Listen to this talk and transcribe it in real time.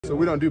So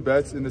we don't do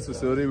bets in this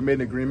facility. We made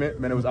an agreement,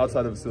 man, it was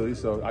outside the facility,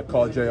 so I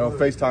called J.O.,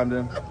 FaceTimed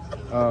him,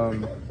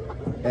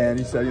 and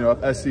he said, you know,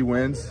 if SC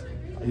wins,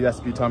 he has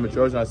to be Tommy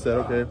Trojan. I said,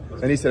 okay.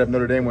 And he said, if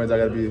Notre Dame wins, I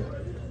got to be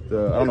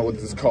the, I don't know what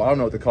this is called. I don't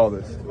know what to call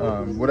this.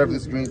 Whatever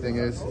this green thing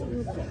is.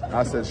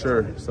 I said,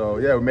 sure. So,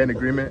 yeah, we made an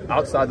agreement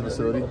outside the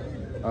facility.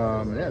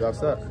 Yeah, that's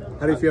that.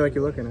 How do you feel like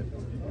you're looking at?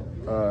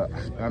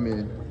 I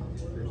mean,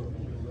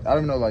 I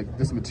don't know, like,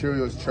 this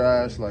material is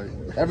trash. Like,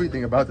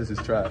 everything about this is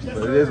trash, but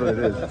it is what it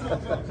is.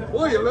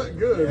 Boy, you look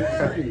good.